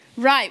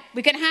Right,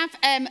 we're going to have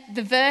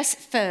the verse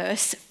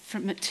first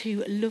from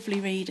two lovely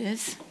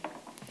readers.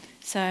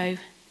 So,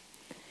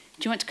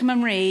 do you want to come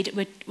and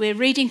read? We're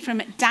reading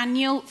from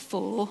Daniel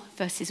 4,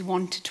 verses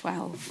 1 to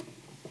 12.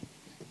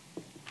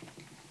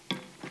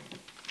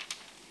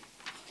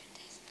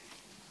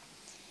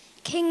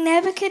 King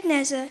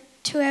Nebuchadnezzar,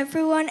 to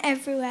everyone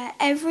everywhere,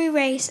 every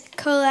race,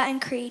 colour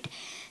and creed,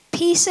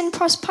 peace and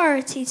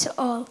prosperity to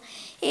all.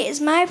 It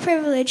is my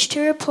privilege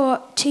to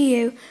report to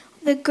you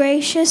the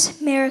gracious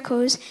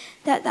miracles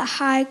that the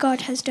high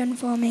God has done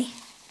for me.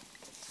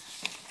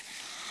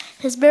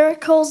 His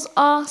miracles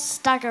are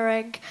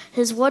staggering,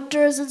 his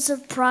wonders and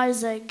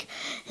surprising.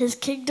 His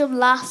kingdom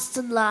lasts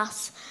and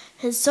lasts.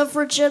 His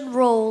sovereign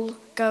rule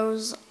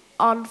goes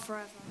on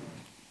forever.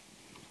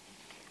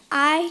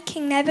 I,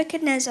 King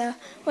Nebuchadnezzar,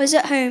 was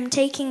at home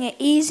taking it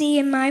easy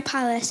in my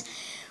palace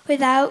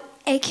without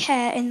a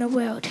care in the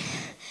world.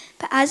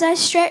 But as I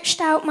stretched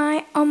out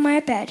on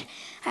my bed,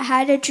 I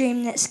had a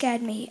dream that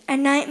scared me, a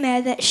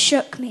nightmare that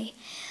shook me.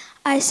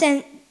 I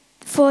sent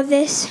for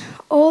this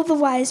all the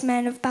wise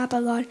men of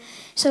Babylon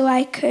so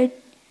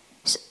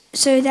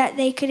that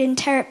they could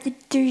interpret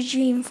the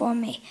dream for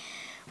me.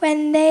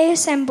 When they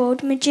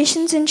assembled,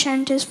 magicians,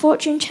 enchanters,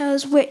 fortune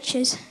tellers,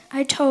 witches,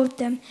 I told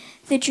them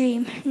the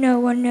dream. No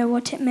one knew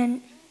what it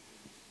meant.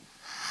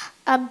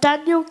 And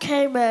Daniel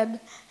came in.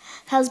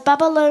 His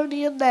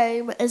Babylonian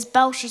name is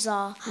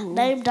Belshazzar,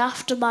 named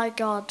after my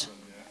God.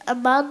 A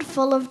man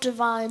full of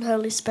divine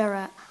Holy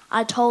Spirit.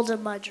 I told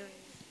him my dream.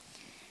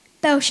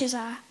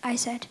 Belshazzar, I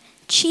said,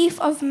 chief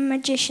of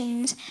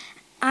magicians,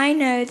 I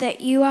know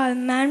that you are a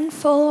man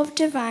full of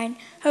divine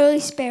Holy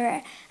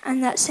Spirit,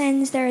 and that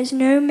since there is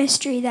no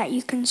mystery that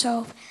you can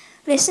solve.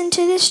 Listen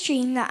to this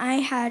dream that I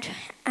had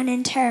and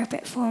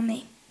interpret for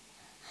me.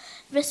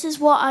 This is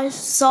what I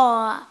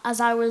saw as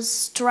I was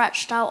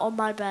stretched out on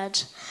my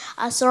bed.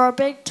 I saw a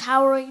big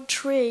towering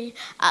tree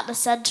at the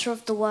center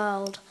of the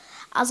world.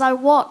 As I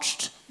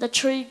watched, the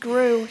tree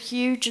grew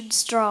huge and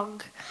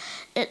strong.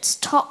 Its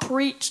top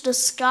reached the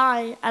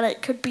sky, and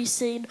it could be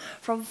seen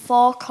from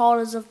 4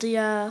 corners of the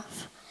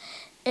earth.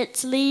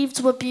 Its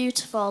leaves were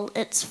beautiful,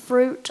 its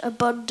fruit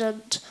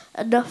abundant,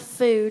 enough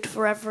food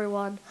for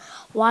everyone.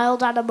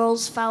 Wild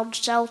animals found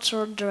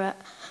shelter under it.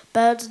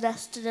 Birds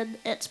nested in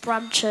its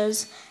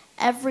branches.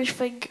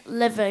 Everything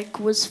living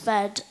was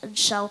fed and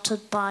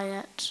sheltered by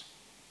it.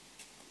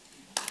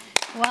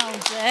 Well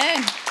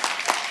done.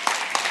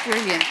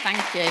 Brilliant,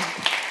 thank you.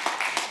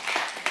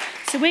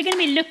 So we're going to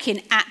be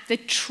looking at the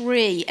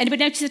tree.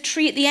 Anybody notice the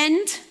tree at the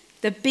end?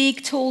 The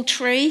big, tall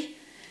tree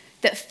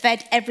that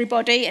fed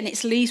everybody, and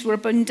its leaves were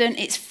abundant,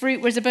 its fruit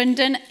was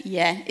abundant.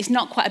 Yeah, it's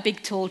not quite a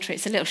big, tall tree.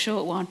 It's a little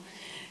short one.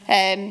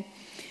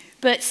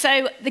 But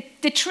so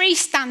the tree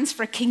stands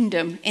for a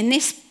kingdom. In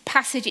this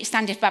passage, it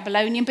stands for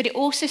Babylonian, but it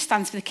also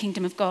stands for the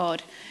kingdom of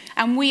God.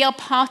 And we are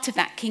part of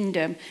that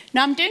kingdom.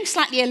 Now, I'm doing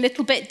slightly a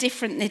little bit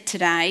differently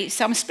today.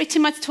 So I'm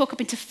splitting my talk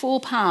up into 4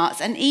 parts,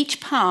 and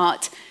each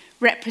part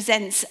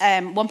represents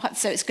one part.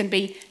 So it's going to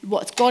be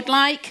what's God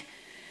like,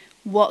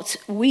 what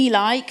we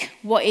like,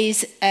 what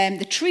is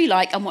the tree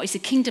like, and what is the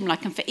kingdom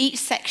like. And for each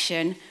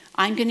section,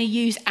 I'm going to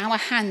use our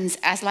hands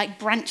as like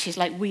branches,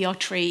 like we are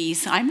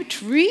trees. I'm a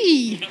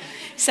tree.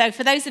 So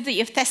for those of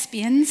you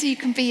thespians, you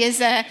can be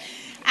as a...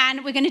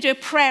 And we're going to do a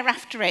prayer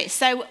after it.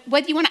 So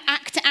whether you want to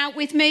act it out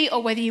with me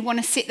or whether you want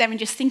to sit there and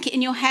just think it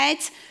in your head,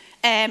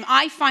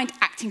 I find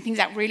acting things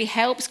out really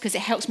helps because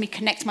it helps me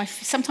connect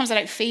sometimes I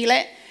don't feel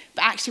it,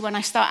 but actually when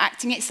I start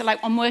acting it, so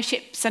like on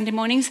worship Sunday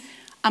mornings,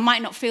 I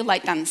might not feel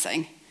like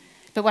dancing.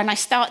 But when I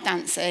start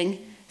dancing,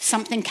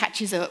 something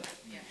catches up.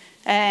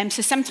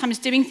 So sometimes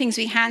doing things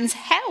with your hands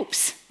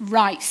helps.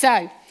 Right,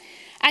 so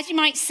as you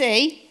might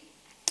see,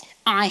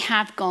 I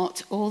have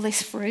got all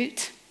this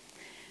fruit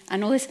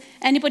and all this.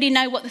 Anybody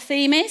know what the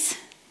theme is?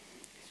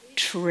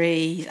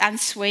 Trees and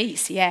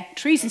sweets. Yeah,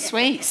 trees and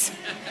sweets.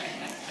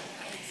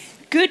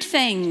 Good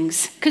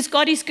things, because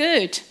God is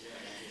good.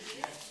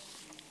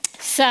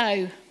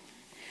 So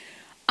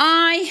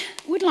I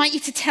would like you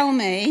to tell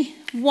me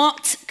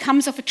what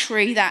comes off a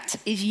tree that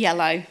is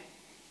yellow.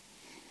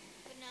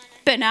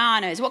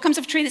 Bananas. What comes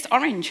off a tree that's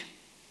orange?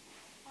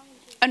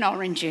 And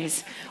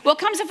oranges. What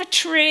comes off a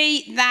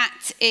tree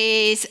that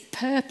is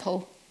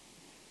purple?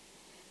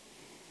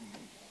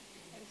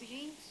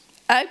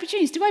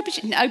 Aubergines. Do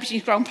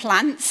aubergines grow on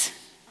plants?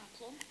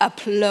 A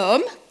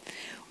plum.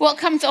 What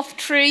comes off a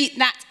tree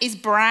that is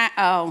brown?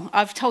 Oh,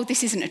 I've told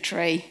this isn't a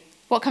tree.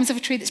 What comes off a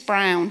tree that's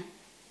brown?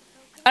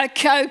 A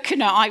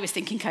coconut. I was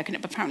thinking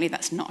coconut, but apparently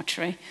that's not a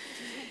tree.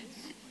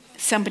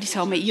 Somebody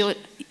told me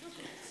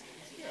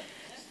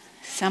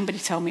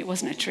it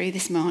wasn't a tree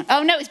this morning.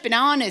 Oh, no, it's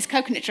bananas.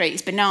 Coconut tree.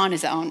 It's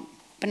bananas that aren't.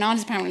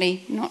 Bananas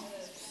apparently not.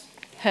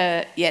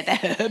 Yeah,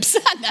 they're herbs.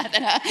 No, they're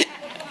not.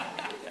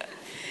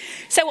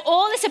 So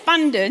all this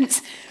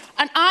abundance,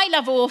 and I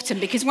love autumn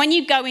because when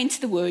you go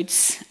into the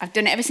woods, I've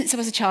done it ever since I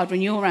was a child,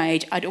 when your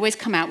age, I'd always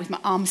come out with my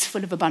arms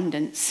full of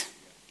abundance.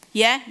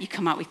 Yeah, you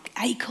come out with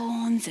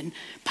acorns and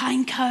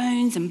pine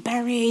cones and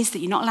berries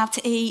that you're not allowed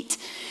to eat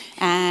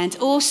and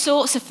all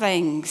sorts of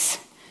things.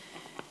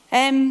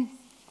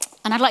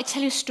 And I'd like to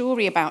tell you a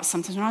story about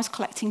something. When I was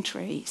collecting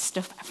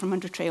stuff from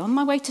under a tree, on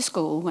my way to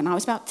school, when I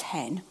was about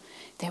 10,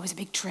 there was a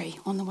big tree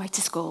on the way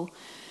to school.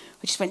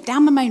 We just went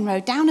down the main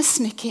road, down a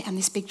snicket, and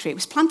this big tree. It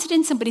was planted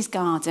in somebody's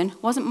garden.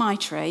 It wasn't my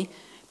tree,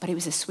 but it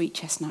was a sweet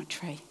chestnut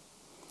tree.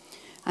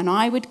 And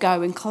I would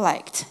go and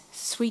collect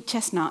sweet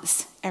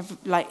chestnuts,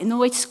 like in the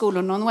way to school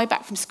and on the way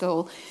back from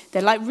school.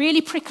 They're like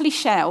really prickly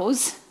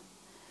shells,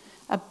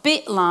 a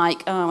bit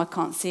like, I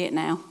can't see it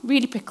now,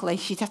 really prickly.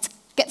 You'd have to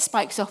get the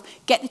spikes off,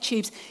 get the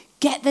tubes,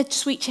 get the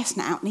sweet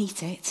chestnut out and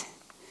eat it.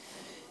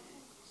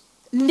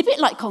 A little bit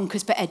like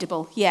conkers, but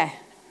edible, yeah.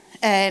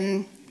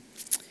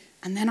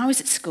 And then I was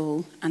at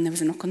school, and there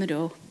was a knock on the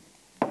door.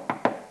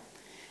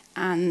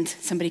 And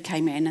somebody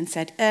came in and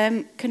said,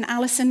 can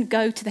Alison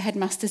go to the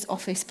headmaster's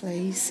office,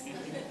 please?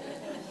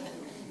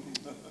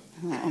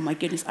 Oh, my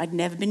goodness, I'd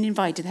never been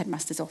invited to the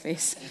headmaster's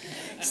office.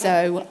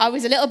 So I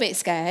was a little bit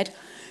scared.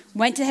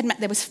 Went to the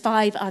headmaster.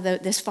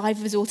 There's 5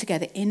 of us all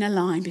together in a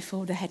line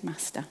before the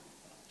headmaster.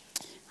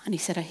 And he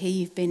said, I hear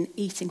you've been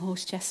eating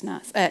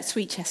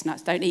sweet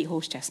chestnuts. Don't eat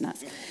horse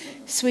chestnuts.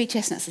 Sweet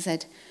chestnuts. I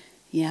said,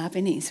 yeah, I've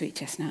been eating sweet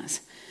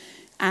chestnuts.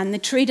 And the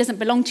tree doesn't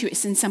belong to you,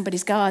 it's in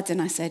somebody's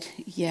garden. I said,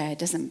 yeah, it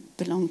doesn't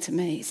belong to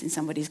me, it's in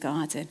somebody's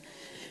garden.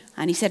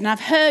 And he said, and I've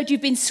heard you've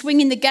been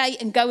swinging the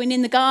gate and going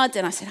in the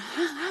garden. I said,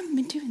 I haven't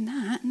been doing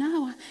that.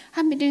 No, I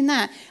haven't been doing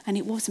that. And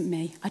it wasn't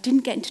me. I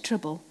didn't get into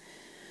trouble.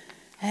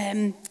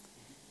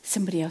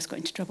 Somebody else got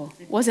into trouble.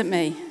 It wasn't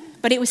me.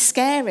 But it was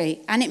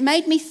scary. And it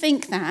made me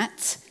think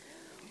that,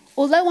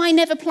 although I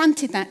never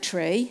planted that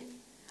tree,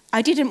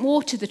 I didn't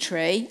water the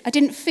tree, I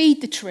didn't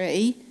feed the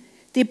tree,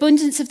 the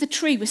abundance of the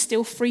tree was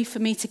still free for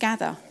me to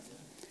gather,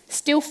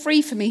 still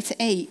free for me to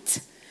eat.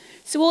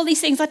 So all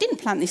these things, I didn't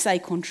plant this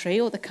acorn tree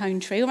or the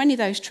cone tree or any of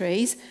those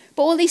trees,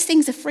 but all these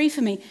things are free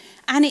for me.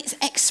 And it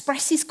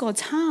expresses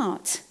God's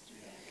heart.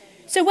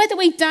 So whether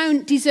we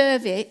don't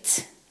deserve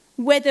it,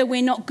 whether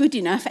we're not good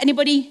enough,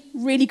 anybody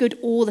really good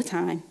all the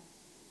time?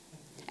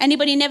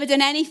 Anybody never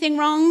done anything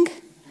wrong?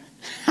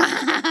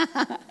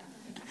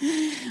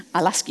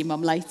 I'll ask your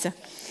mum later.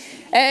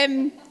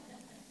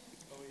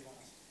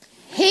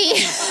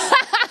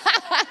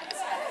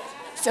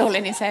 It's all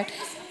in his head.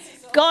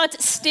 God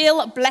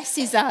still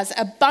blesses us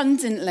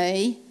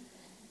abundantly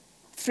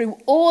through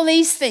all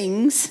these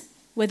things,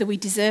 whether we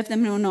deserve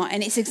them or not.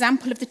 And it's an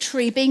example of the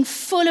tree being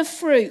full of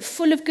fruit,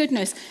 full of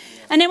goodness.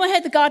 And then we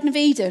heard the Garden of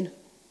Eden.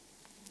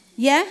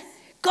 Yeah?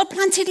 God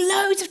planted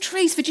loads of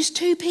trees for just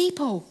 2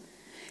 people.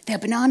 There are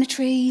banana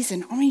trees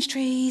and orange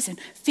trees and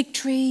fig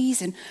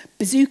trees and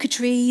bazooka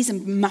trees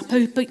and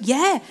mapupa.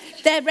 Yeah,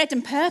 they're red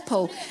and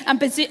purple. And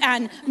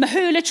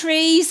mahula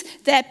trees,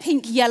 they're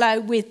pink,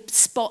 yellow with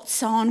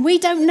spots on. We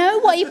don't know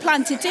what he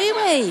planted, do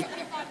we?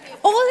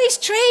 All these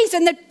trees,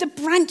 and the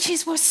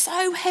branches were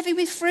so heavy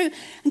with fruit.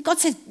 And God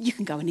said, you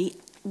can go and eat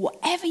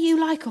whatever you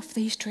like off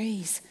these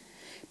trees.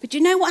 But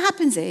you know what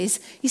happens is,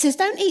 he says,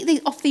 don't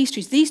eat off these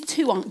trees. These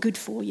 2 aren't good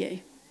for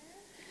you.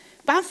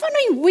 But I'm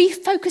finding we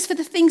focus for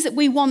the things that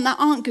we want that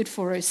aren't good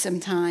for us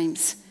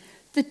sometimes.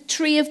 The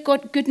tree of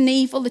God, good and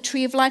evil, the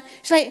tree of life.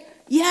 It's like,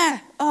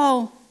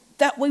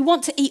 that we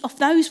want to eat off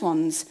those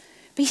ones.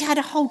 But he had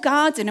a whole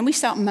garden, and we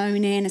start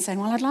moaning and saying,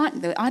 well,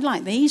 I'd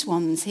like these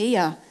ones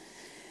here.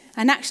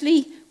 And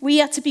actually,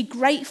 we are to be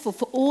grateful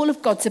for all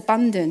of God's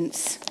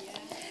abundance.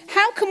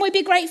 How can we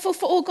be grateful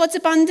for all God's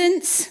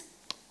abundance?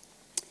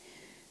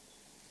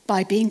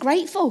 By being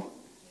grateful.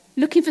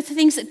 Looking for the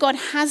things that God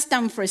has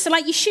done for us. So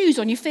like your shoes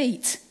on your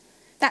feet,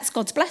 that's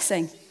God's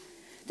blessing.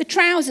 The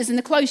trousers and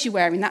the clothes you're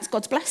wearing, that's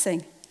God's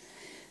blessing.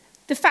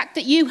 The fact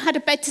that you had a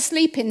bed to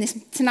sleep in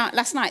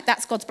last night,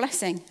 that's God's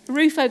blessing. A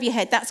roof over your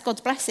head, that's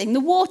God's blessing. The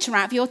water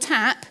out of your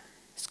tap,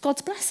 it's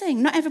God's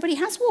blessing. Not everybody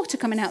has water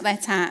coming out their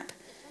tap.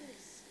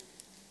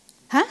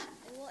 Huh?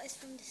 The water is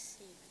from the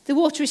sea. The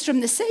water is from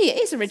the sea,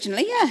 it is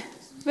originally, yeah.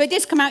 But it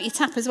does come out your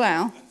tap as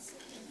well.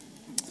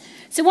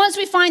 So once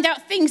we find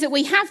out things that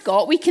we have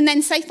got, we can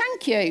then say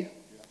thank you.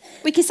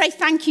 We can say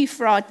thank you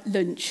for our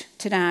lunch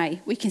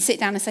today. We can sit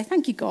down and say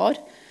thank you, God.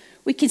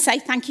 We can say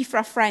thank you for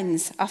our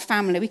friends, our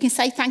family. We can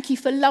say thank you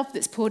for love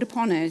that's poured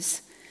upon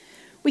us.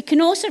 We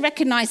can also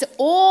recognise that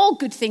all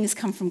good things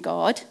come from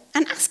God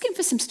and ask him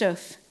for some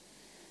stuff.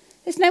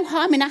 There's no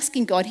harm in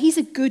asking God. He's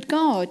a good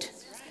God.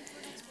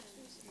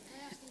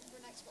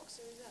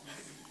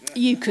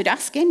 You could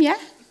ask him, yeah.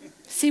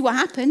 See what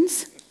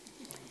happens.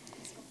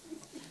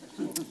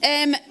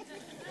 And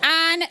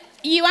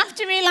you have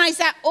to realise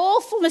that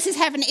all fullness of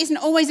heaven isn't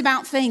always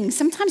about things.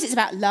 Sometimes it's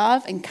about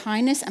love and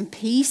kindness and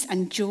peace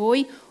and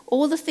joy.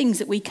 All the things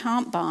that we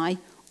can't buy,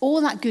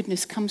 all that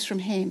goodness comes from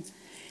him.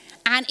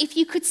 And if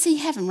you could see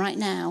heaven right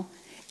now,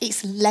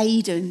 it's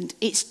laden,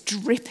 it's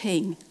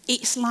dripping.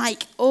 It's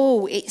like,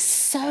 it's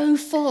so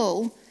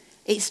full.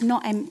 It's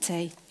not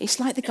empty. It's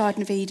like the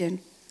Garden of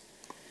Eden.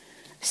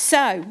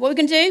 So what we're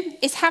going to do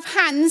is have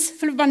hands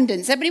full of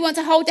abundance. Everybody want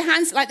to hold their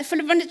hands like the full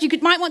of abundance? You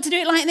might want to do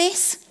it like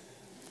this.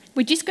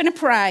 We're just going to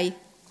pray.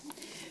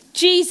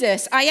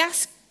 Jesus, I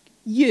ask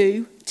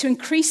you to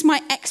increase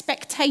my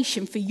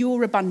expectation for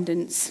your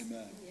abundance.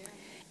 Amen.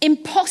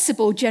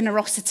 Impossible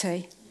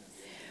generosity.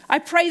 I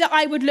pray that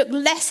I would look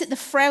less at the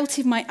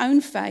frailty of my own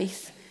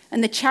faith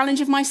and the challenge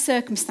of my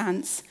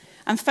circumstance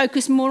and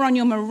focus more on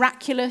your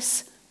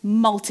miraculous,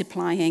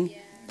 multiplying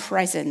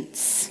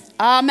presence.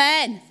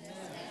 Amen.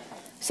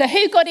 So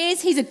who God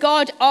is, he's a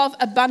God of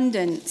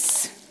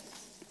abundance.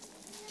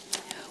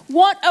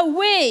 What are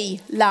we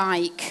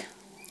like?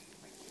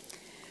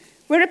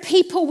 We're a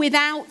people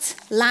without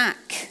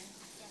lack.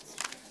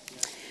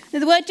 Now,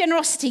 the word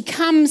generosity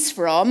comes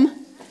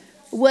from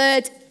the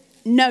word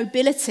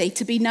nobility,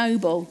 to be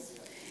noble.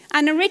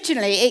 And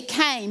originally it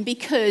came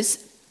because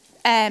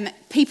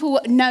people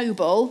were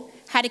noble,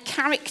 had a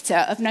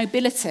character of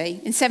nobility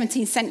in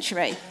 17th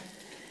century.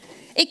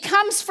 It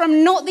comes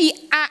from not the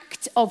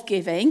act of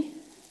giving,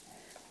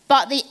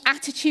 but the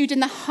attitude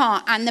and the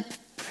heart and the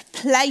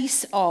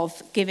place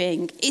of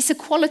giving. It's a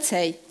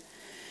quality.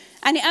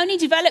 And it only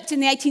developed in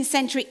the 18th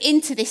century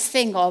into this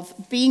thing of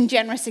being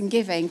generous and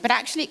giving, but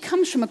actually it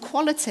comes from a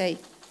quality.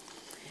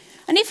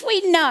 And if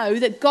we know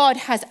that God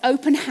has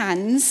open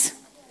hands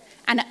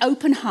and an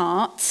open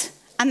heart,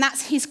 and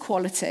that's his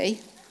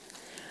quality,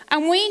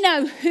 and we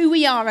know who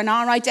we are and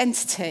our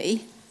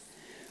identity,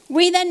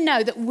 we then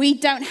know that we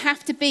don't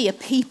have to be a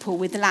people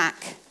with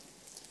lack.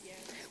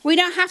 We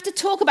don't have to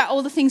talk about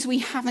all the things we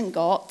haven't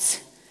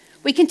got.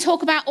 We can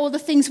talk about all the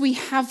things we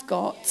have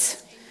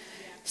got.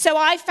 So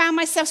I found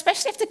myself,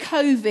 especially after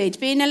COVID,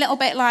 being a little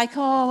bit like,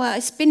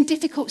 it's been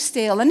difficult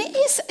still. And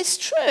it's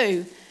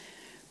true.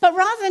 But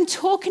rather than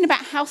talking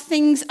about how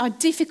things are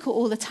difficult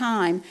all the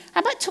time, how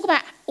about talk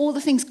about all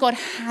the things God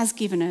has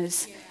given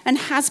us and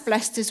has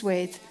blessed us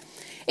with?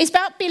 It's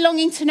about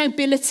belonging to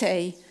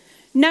nobility,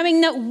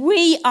 knowing that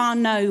we are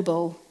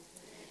noble,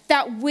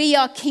 that we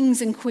are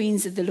kings and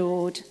queens of the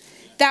Lord,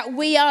 that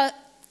we are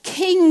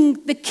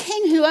the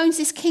king who owns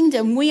this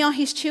kingdom. We are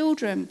his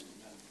children.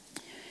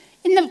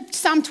 In the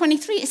Psalm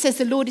 23, it says,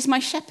 the Lord is my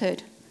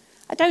shepherd.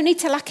 I don't need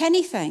to lack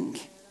anything.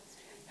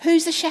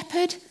 Who's the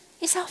shepherd?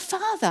 It's our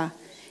Father.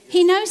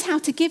 He knows how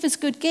to give us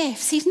good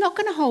gifts. He's not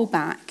going to hold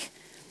back.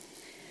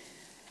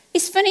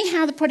 It's funny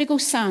how the prodigal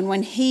son,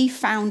 when he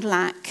found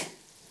lack,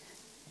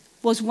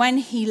 was when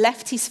he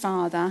left his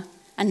father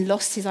and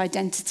lost his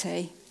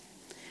identity.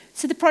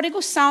 So the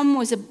prodigal son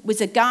was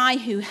a guy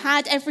who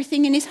had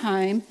everything in his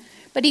home,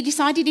 but he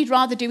decided he'd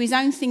rather do his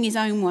own thing his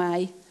own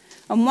way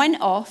and went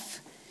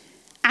off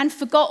and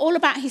forgot all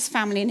about his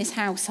family and his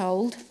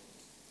household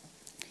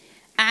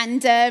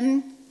and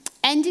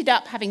ended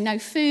up having no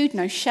food,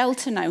 no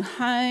shelter, no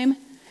home.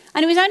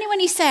 And it was only when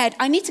he said,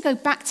 I need to go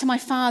back to my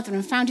father,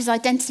 and found his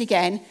identity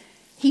again,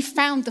 he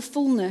found the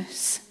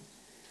fullness.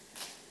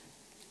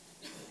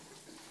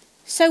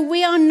 So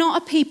we are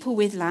not a people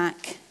with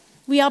lack.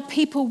 We are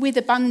people with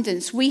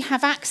abundance. We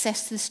have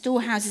access to the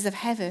storehouses of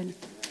heaven.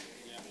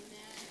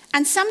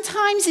 And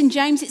sometimes in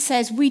James it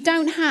says we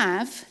don't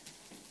have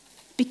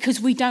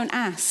because we don't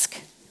ask.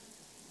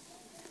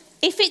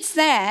 If it's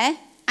there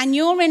and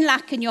you're in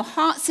lack and your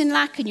heart's in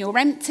lack and you're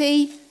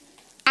empty,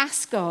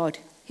 ask God.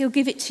 He'll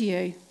give it to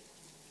you.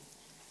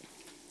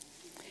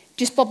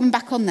 Just bob them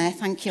back on there,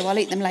 thank you. I'll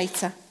eat them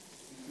later.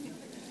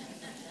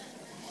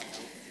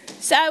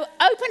 So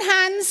open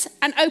hands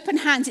and open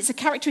hands, it's a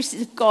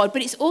characteristic of God,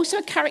 but it's also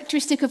a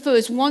characteristic of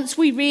us once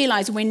we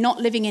realise we're not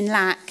living in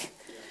lack.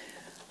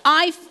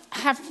 I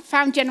have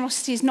found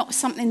generosity is not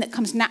something that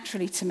comes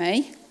naturally to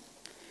me.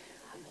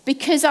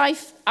 Because I,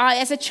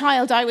 as a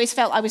child, I always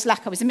felt I was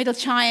lack. I was a middle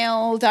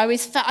child. I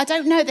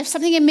don't know, there's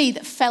something in me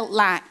that felt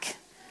lack.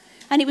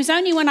 And it was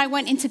only when I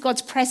went into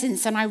God's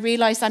presence and I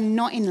realised I'm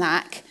not in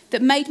lack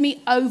that made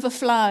me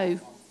overflow.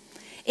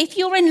 If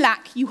you're in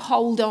lack, you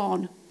hold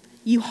on.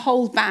 You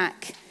hold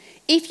back.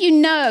 If you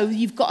know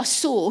you've got a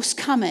source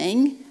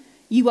coming,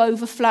 you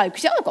overflow.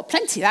 Because, I've got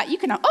plenty of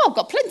that. I've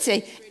got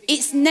plenty.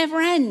 It never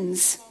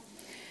ends.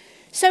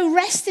 So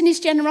rest in his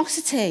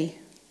generosity.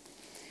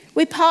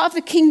 We're part of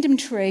the kingdom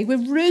tree. We're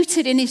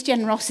rooted in his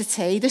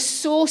generosity. The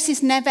source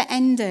is never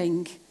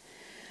ending.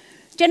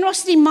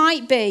 Generosity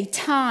might be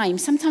time.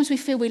 Sometimes we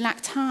feel we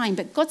lack time,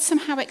 but God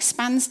somehow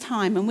expands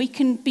time, and we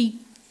can be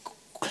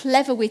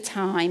clever with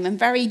time and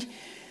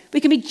we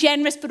can be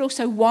generous but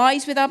also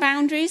wise with our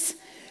boundaries.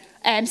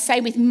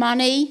 Same with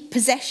money,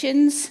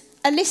 possessions,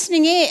 a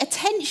listening ear,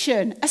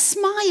 attention, a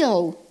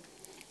smile,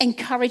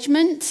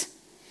 encouragement,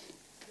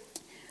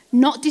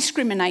 not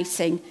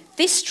discriminating.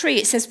 This tree,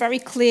 it says very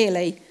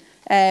clearly,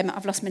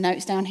 I've lost my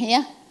notes down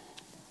here.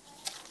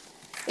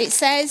 It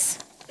says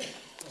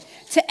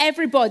to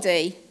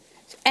everybody,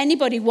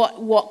 anybody,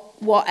 I've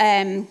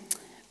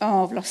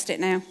lost it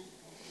now.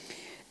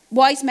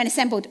 Wise men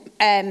assembled.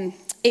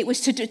 It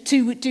was to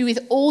do with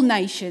all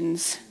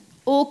nations,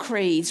 all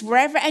creeds,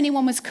 wherever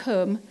anyone was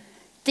come,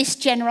 this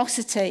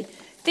generosity.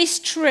 This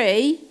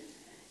tree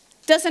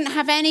doesn't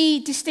have any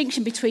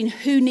distinction between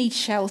who needs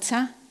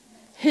shelter,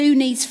 who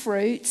needs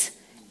fruit.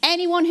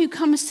 Anyone who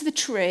comes to the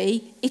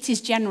tree, it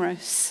is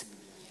generous.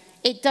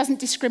 It doesn't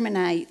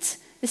discriminate.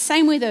 The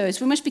same with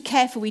us. We must be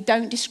careful we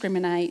don't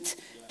discriminate,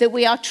 that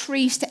we are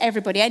trees to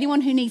everybody.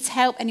 Anyone who needs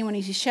help, anyone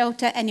who needs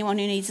shelter, anyone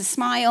who needs a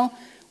smile,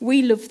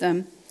 we love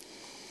them.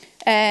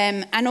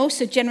 And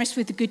also generous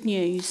with the good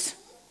news.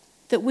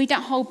 that we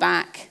don't hold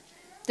back.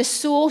 The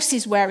source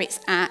is where it's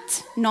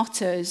at,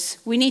 not us.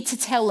 We need to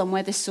tell them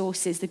where the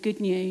source is, the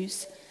good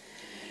news.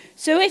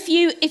 So if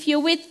you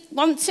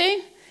want to,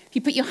 if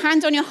you put your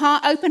hand on your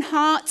heart, open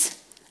hands.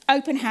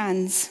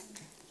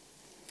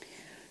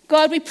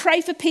 God, we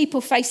pray for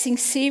people facing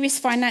serious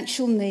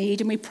financial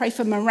need, and we pray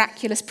for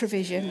miraculous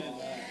provision,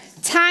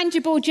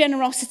 tangible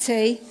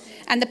generosity,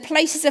 and the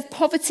places of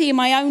poverty in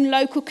my own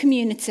local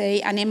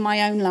community and in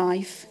my own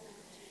life.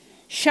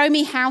 Show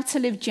me how to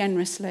live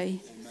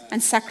generously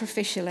and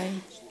sacrificially.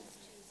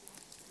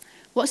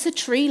 What's the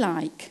tree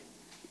like?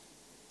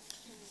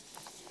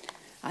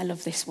 I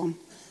love this one.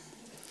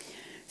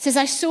 It says,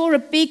 I saw a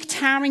big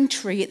towering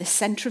tree at the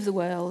centre of the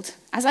world.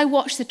 As I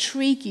watched, the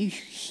tree grew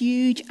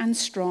huge and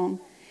strong.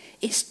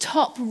 Its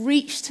top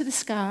reached to the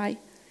sky,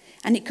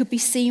 and it could be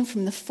seen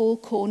from the four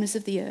corners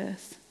of the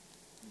earth.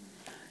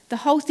 The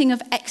whole thing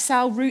of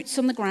exile, roots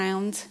on the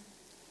ground,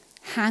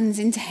 hands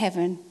into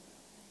heaven.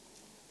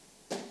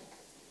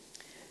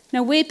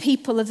 Now, we're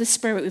people of the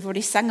Spirit. We've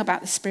already sang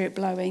about the Spirit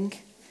blowing.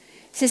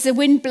 It says the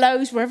wind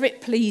blows wherever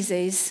it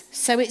pleases,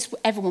 so it's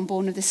everyone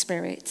born of the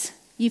Spirit.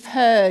 You've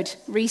heard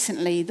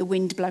recently the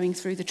wind blowing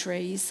through the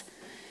trees.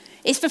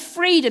 It's for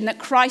freedom that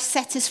Christ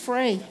set us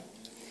free.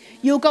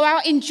 You'll go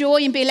out in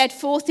joy and be led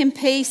forth in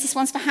peace. This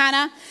one's for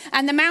Hannah.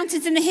 And the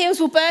mountains and the hills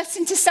will burst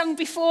into song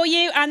before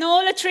you, and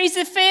all the trees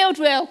of the field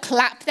will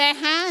clap their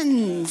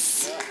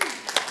hands.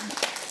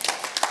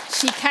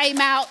 She came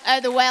out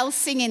of the well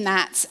singing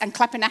that and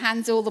clapping her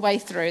hands all the way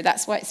through.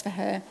 That's why it's for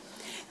her.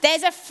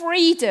 There's a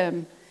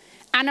freedom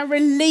and a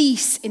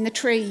release in the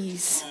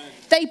trees.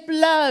 They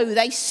blow,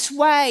 they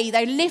sway,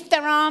 they lift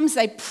their arms,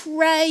 they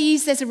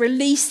praise. There's a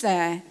release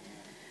there.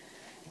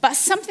 But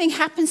something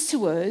happens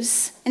to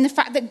us in the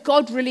fact that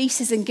God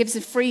releases and gives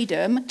us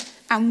freedom,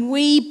 and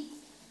we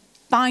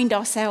bind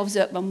ourselves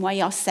up and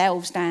weigh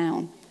ourselves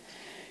down.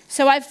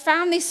 So I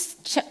found this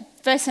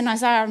verse in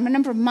Isaiah a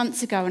number of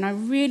months ago, and I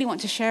really want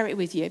to share it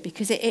with you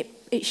because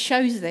it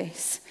shows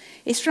this.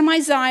 It's from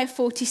Isaiah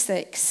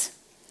 46.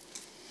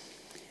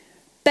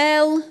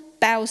 Bel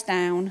bows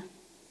down,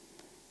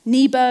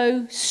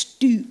 Nebo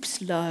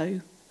stoops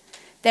low.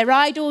 Their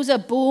idols are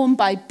borne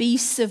by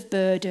beasts of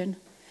burden.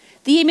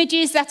 The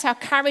images that are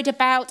carried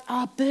about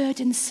are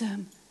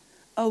burdensome,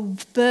 a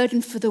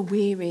burden for the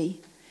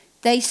weary.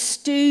 They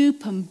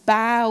stoop and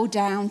bow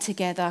down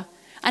together.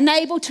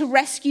 Unable to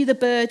rescue the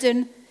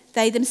burden,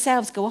 they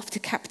themselves go off to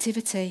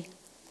captivity.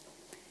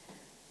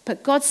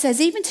 But God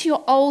says, even to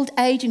your old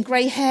age and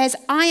grey hairs,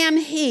 I am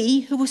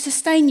he who will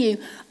sustain you.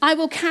 I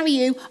will carry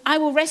you. I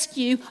will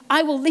rescue you.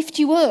 I will lift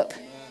you up.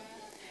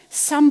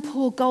 Some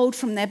pour gold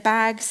from their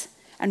bags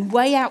and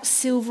weigh out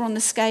silver on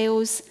the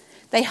scales.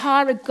 They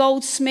hire a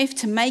goldsmith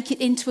to make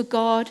it into a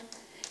god,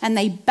 and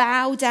they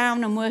bow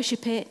down and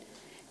worship it.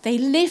 They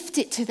lift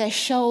it to their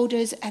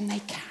shoulders and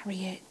they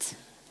carry it.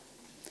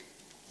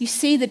 You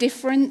see the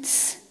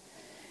difference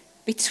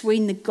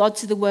between the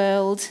gods of the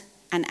world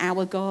and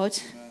our God?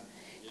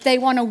 They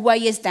want to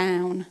weigh us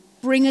down,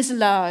 bring us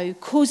low,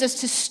 cause us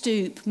to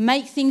stoop,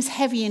 make things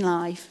heavy in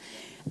life.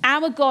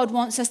 Our God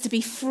wants us to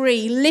be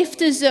free,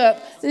 lift us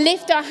up,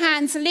 lift our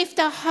hands, lift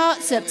our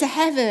hearts up to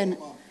heaven.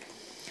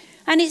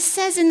 And it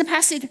says in the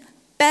passage,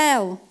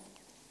 Bel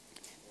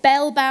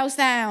bows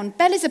down.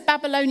 Bel is a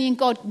Babylonian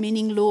god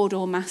meaning Lord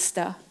or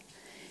Master.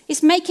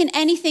 It's making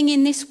anything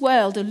in this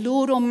world, a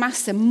Lord or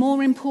Master,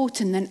 more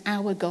important than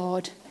our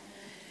God.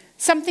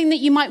 Something that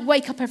you might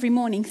wake up every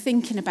morning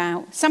thinking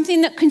about.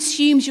 Something that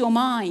consumes your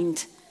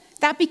mind.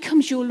 That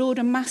becomes your Lord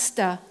and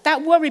Master.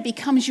 That worry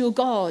becomes your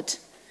God.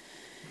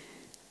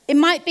 It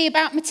might be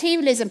about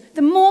materialism.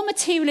 The more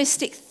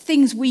materialistic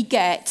things we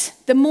get,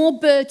 the more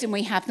burden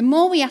we have, the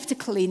more we have to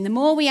clean, the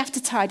more we have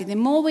to tidy, the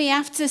more we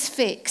have to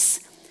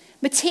fix.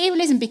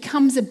 Materialism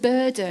becomes a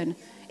burden.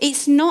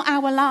 It's not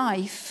our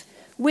life.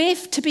 We're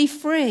to be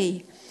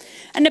free.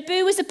 And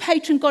Nabu is a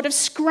patron god of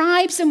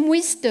scribes and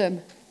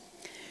wisdom.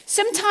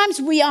 Sometimes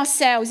we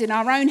ourselves, in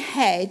our own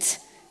head,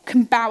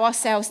 can bow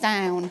ourselves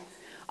down.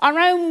 Our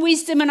own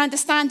wisdom and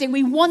understanding,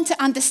 we want to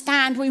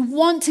understand, we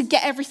want to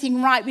get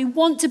everything right, we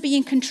want to be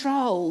in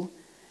control.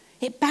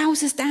 It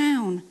bows us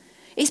down.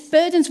 It's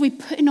burdens we're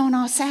putting on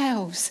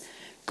ourselves.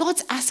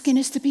 God's asking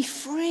us to be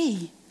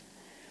free.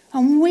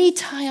 And we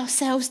tie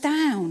ourselves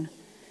down.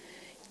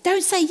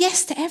 Don't say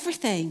yes to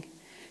everything.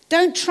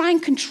 Don't try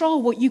and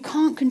control what you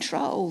can't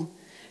control.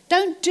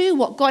 Don't do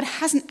what God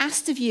hasn't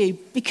asked of you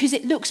because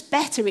it looks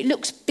better, it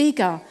looks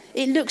bigger,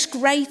 it looks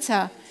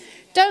greater.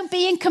 Don't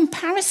be in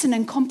comparison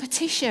and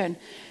competition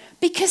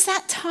because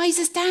that ties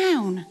us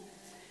down.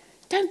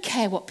 Don't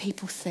care what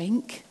people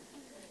think.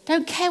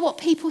 Don't care what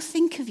people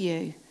think of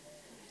you.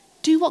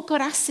 Do what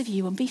God asks of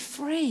you and be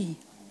free.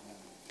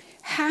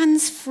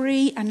 Hands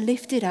free and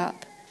lifted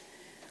up.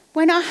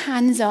 When our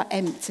hands are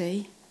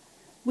empty,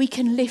 we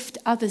can lift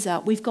others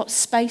up. We've got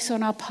space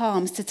on our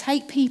palms to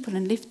take people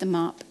and lift them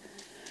up.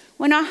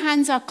 When our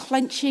hands are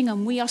clenching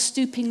and we are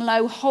stooping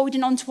low,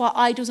 holding on to our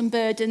idols and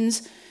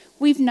burdens,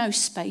 we've no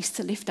space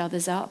to lift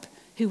others up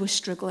who are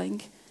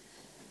struggling.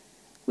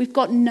 we've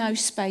got no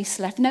space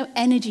left, no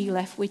energy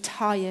left. We're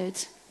tired.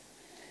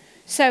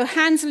 So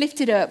hands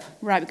lifted up.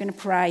 Right, we're going to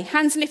pray.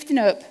 Hands lifting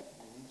up.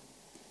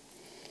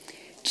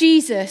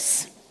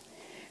 Jesus,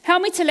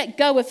 help me to let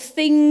go of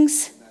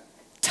things,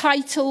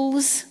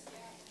 titles,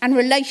 and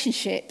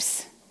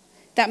relationships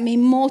that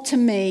mean more to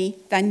me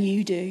than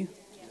you do.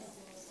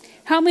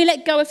 Help me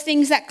let go of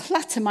things that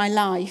clutter my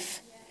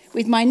life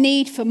with my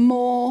need for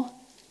more,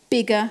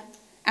 bigger,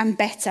 and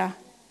better.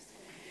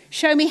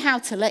 Show me how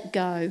to let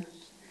go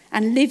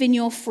and live in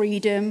your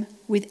freedom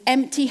with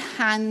empty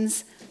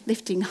hands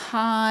lifting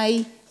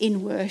high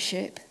in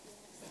worship.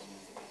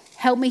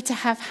 Help me to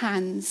have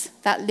hands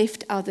that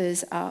lift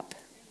others up.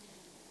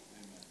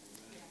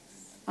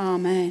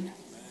 Amen.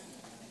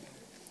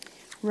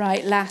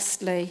 Right,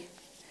 lastly.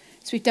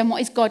 So we've done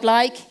what is God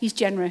like? He's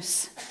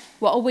generous.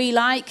 What are we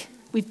like?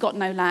 We've got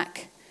no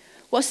lack.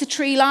 What's the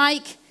tree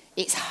like?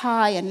 It's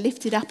high and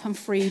lifted up on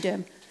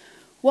freedom.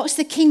 What's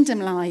the kingdom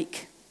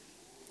like?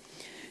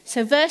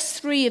 So verse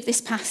 3 of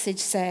this passage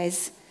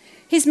says,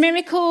 his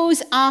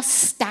miracles are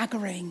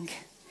staggering.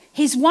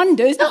 His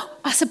wonders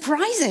are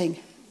surprising.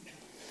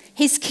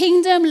 His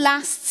kingdom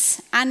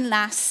lasts,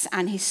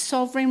 and his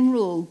sovereign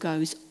rule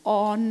goes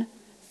on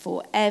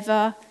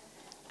forever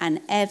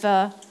and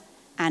ever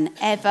and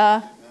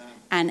ever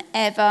and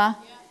ever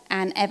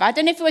and ever. I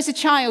don't know if as a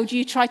child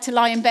you tried to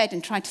lie in bed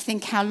and tried to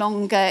think how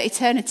long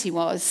eternity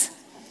was.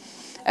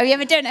 Have you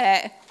ever done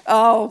it?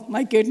 Oh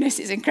my goodness,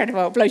 it's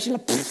incredible. It blows you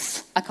like,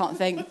 I can't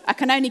think. I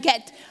can't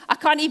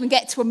even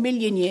get to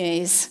 1,000,000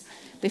 years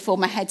before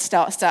my head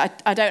starts to,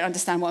 I don't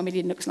understand what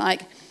 1,000,000 looks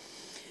like.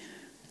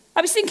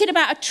 I was thinking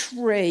about a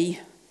tree.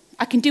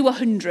 I can do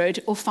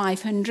 100 or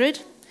 500.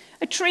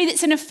 A tree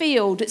that's in a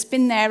field that's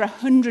been there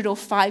 100 or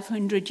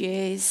 500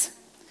 years.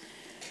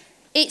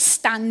 It's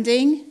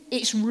standing,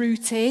 it's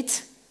rooted,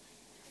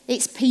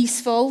 it's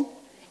peaceful,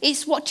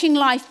 it's watching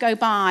life go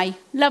by.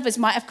 Lovers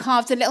might have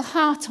carved a little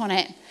heart on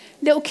it.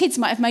 Little kids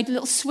might have made a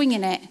little swing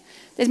in it.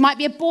 There might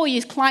be a boy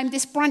who's climbed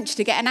this branch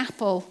to get an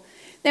apple.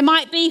 There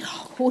might be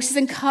horses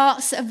and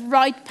carts that have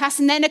ride past,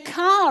 and then a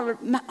car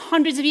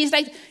hundreds of years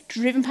later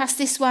driven past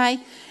this way.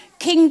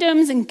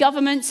 Kingdoms and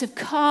governments have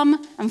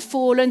come and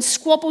fallen.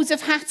 Squabbles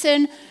have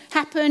happened.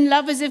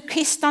 Lovers have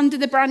kissed under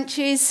the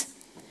branches.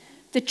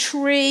 The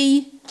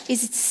tree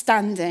is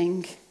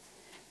standing.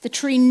 The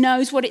tree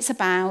knows what it's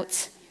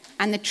about,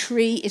 and the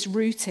tree is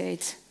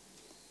rooted.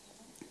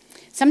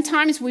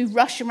 Sometimes we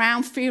rush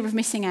around, fear of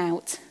missing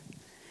out,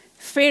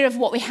 fear of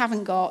what we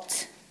haven't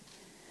got.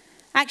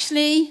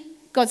 Actually,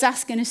 God's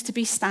asking us to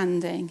be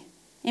standing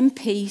in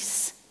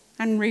peace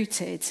and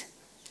rooted,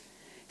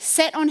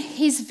 set on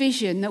his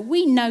vision that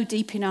we know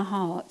deep in our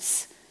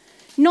hearts,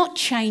 not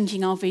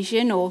changing our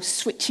vision or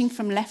switching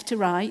from left to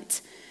right,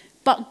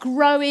 but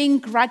growing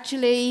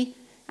gradually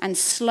and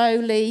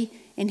slowly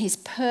in his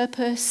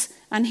purpose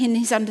and in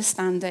his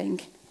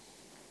understanding.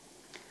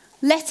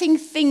 Letting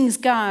things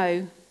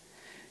go.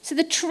 So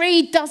the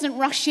tree doesn't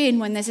rush in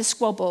when there's a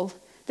squabble.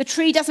 The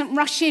tree doesn't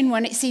rush in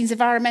when it sees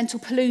environmental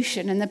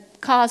pollution and the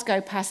cars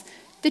go past.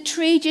 The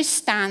tree just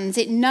stands.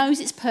 It knows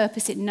its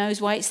purpose. It knows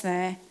why it's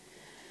there.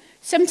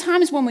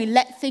 Sometimes when we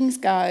let things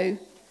go,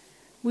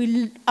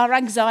 our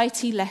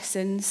anxiety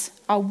lessens,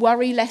 our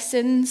worry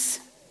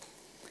lessens.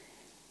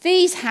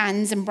 These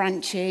hands and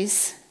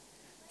branches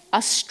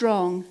are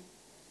strong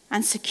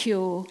and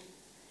secure.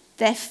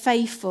 They're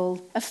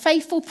faithful, a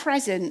faithful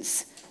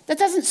presence that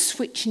doesn't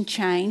switch and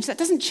change, that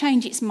doesn't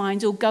change its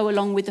mind or go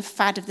along with the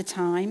fad of the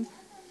time.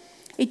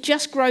 It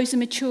just grows and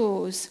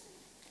matures.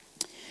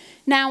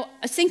 Now,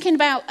 I was thinking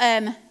about,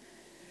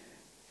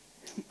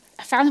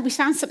 we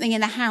found something in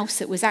the house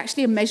that was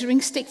actually a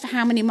measuring stick for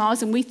how many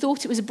miles, and we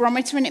thought it was a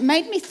barometer, and it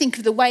made me think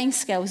of the weighing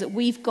scales that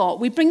we've got.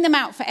 We bring them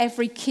out for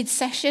every kids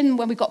session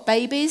when we've got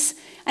babies,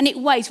 and it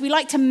weighs. We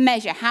like to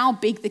measure how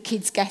big the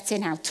kids get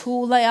in, how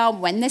tall they are,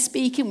 when they're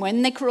speaking,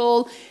 when they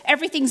crawl.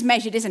 Everything's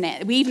measured, isn't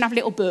it? We even have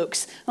little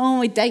books,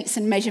 with dates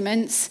and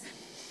measurements.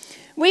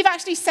 We've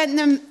actually sent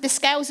them the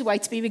scales away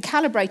to be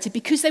recalibrated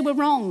because they were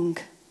wrong.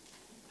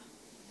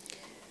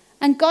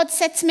 And God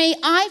said to me,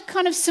 I've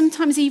kind of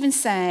sometimes even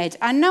said,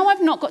 I know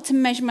I've not got to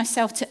measure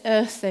myself to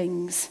earth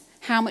things,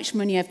 how much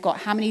money I've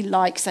got, how many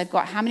likes I've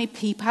got, how many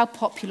people, how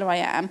popular I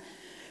am.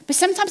 But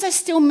sometimes I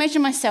still measure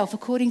myself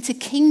according to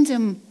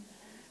kingdom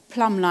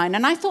plumb line.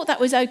 And I thought that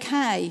was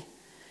okay.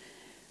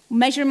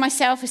 Measuring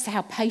myself as to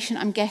how patient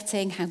I'm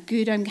getting, how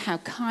good how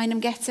kind I'm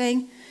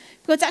getting.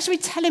 God's actually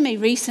telling me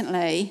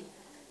recently,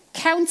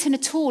 counting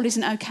at all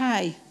isn't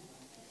okay.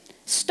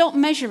 Stop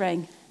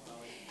measuring.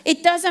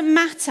 It doesn't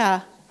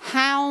matter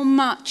how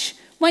much.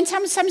 When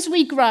sometimes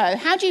we grow,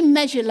 how do you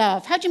measure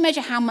love? How do you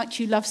measure how much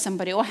you love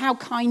somebody or how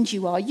kind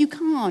you are? You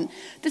can't.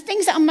 The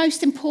things that are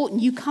most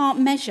important, you can't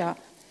measure.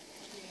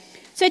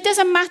 So it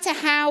doesn't matter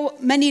how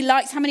many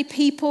likes, how many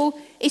people.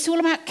 It's all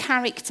about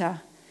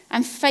character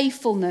and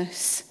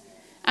faithfulness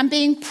and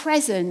being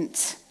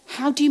present.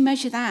 How do you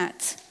measure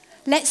that?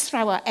 Let's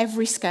throw out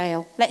every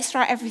scale. Let's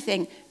throw out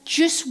everything.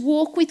 Just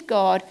walk with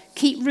God.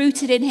 Keep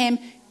rooted in him.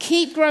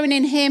 Keep growing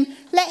in him.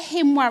 Let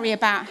him worry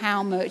about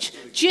how much.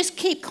 Just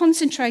keep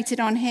concentrated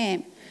on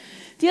him.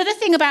 The other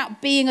thing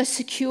about being a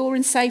secure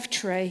and safe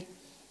tree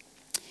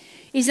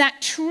is that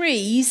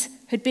trees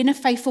had been a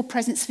faithful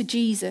presence for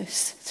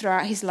Jesus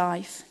throughout his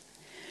life.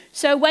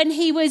 So when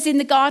he was in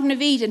the Garden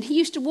of Eden, he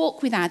used to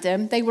walk with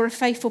Adam. They were a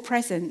faithful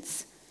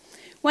presence.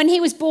 When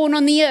he was born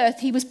on the earth,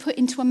 he was put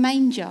into a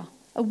manger,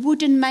 a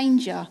wooden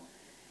manger.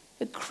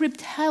 A crib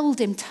held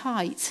him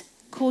tight,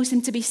 caused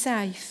him to be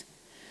safe.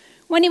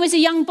 When he was a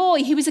young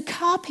boy, he was a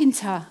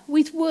carpenter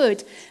with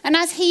wood. And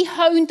as he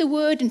honed the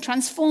wood and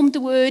transformed the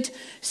wood,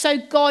 so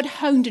God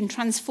honed and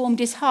transformed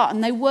his heart,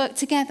 and they worked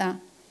together.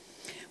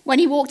 When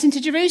he walked into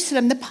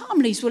Jerusalem, the palm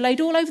leaves were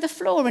laid all over the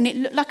floor, and it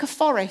looked like a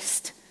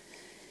forest.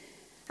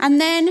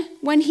 And then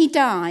when he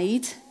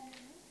died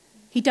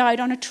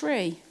on a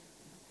tree,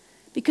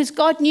 because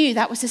God knew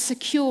that was a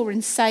secure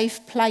and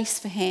safe place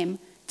for him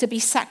to be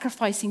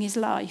sacrificing his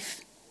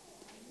life.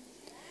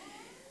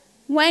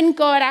 When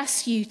God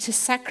asks you to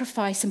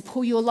sacrifice and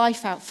pour your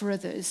life out for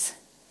others,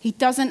 he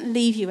doesn't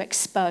leave you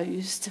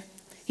exposed.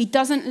 He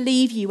doesn't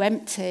leave you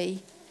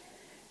empty.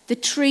 The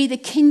tree, the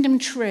kingdom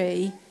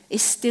tree,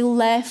 is still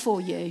there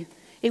for you.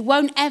 It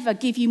won't ever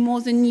give you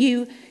more than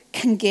you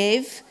can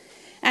give.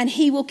 And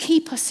he will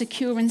keep us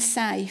secure and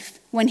safe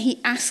when he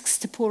asks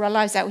to pour our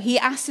lives out. He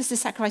asks us to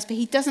sacrifice, but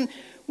he doesn't,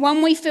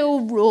 when we feel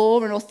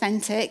raw and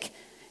authentic,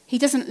 he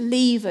doesn't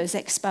leave us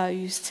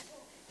exposed.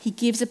 He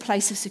gives a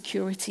place of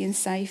security and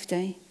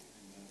safety.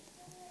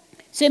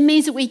 So it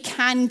means that we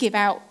can give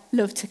out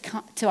love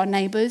to our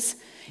neighbours.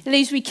 It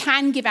means we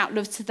can give out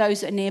love to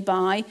those that are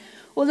nearby.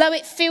 Although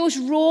it feels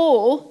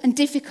raw and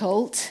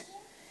difficult,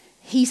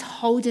 he's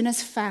holding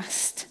us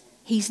fast.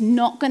 He's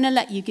not going to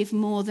let you give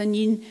more than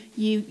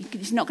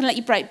he's not going to let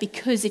you break,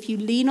 because if you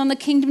lean on the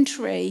kingdom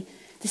tree,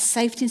 the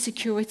safety and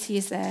security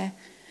is there.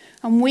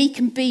 And we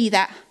can be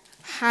that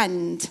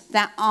hand,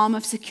 that arm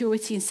of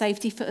security and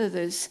safety for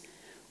others.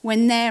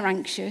 When they're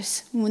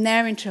anxious, when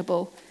they're in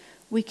trouble,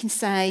 we can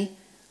say,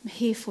 I'm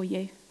here for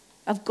you.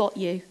 I've got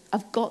you.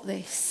 I've got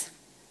this.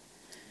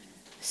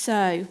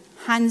 So,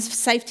 hands of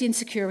safety and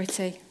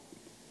security.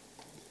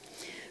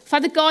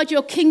 Father God,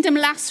 your kingdom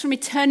lasts from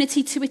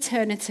eternity to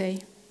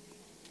eternity.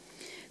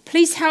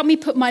 Please help me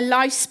put my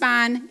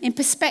lifespan in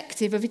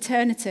perspective of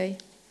eternity.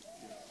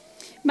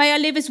 May I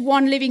live as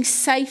one living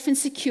safe and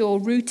secure,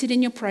 rooted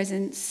in your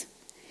presence.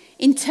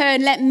 In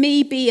turn, let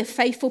me be a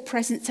faithful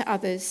presence to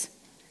others.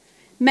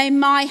 May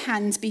my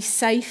hands be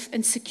safe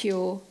and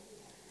secure.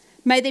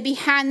 May they be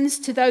hands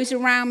to those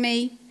around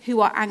me who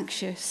are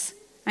anxious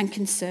and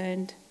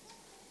concerned.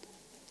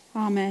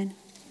 Amen.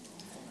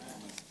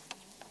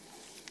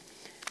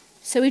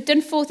 So we've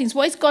done 4 things.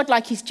 What is God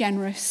like? He's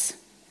generous.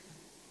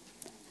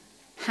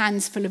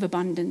 Hands full of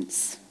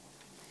abundance.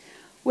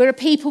 We're a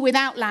people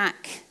without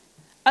lack.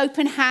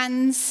 Open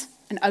hands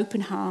and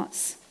open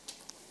hearts.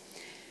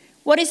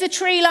 What is the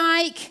tree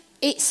like?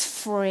 It's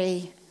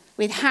free,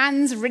 with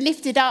hands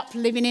lifted up,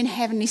 living in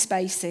heavenly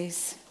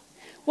spaces.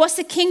 What's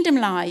the kingdom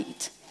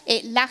like?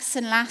 It lasts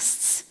and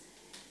lasts.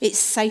 It's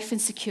safe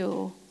and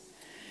secure.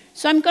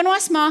 So I'm going to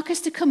ask Marcus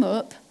to come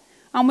up,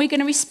 and we're going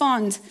to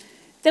respond.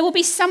 There will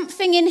be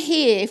something in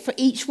here for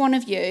each one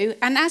of you,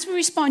 and as we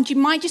respond, you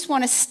might just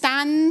want to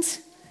stand.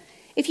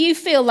 If you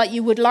feel like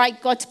you would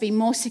like God to be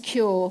more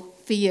secure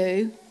for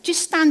you,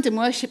 just stand and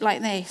worship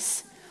like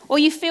this. Or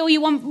you feel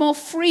you want more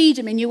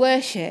freedom in your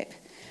worship.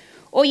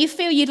 Or you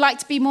feel you'd like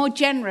to be more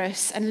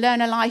generous and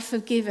learn a life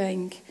of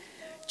giving.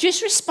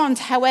 Just respond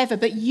however,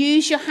 but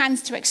use your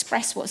hands to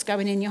express what's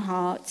going in your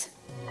heart.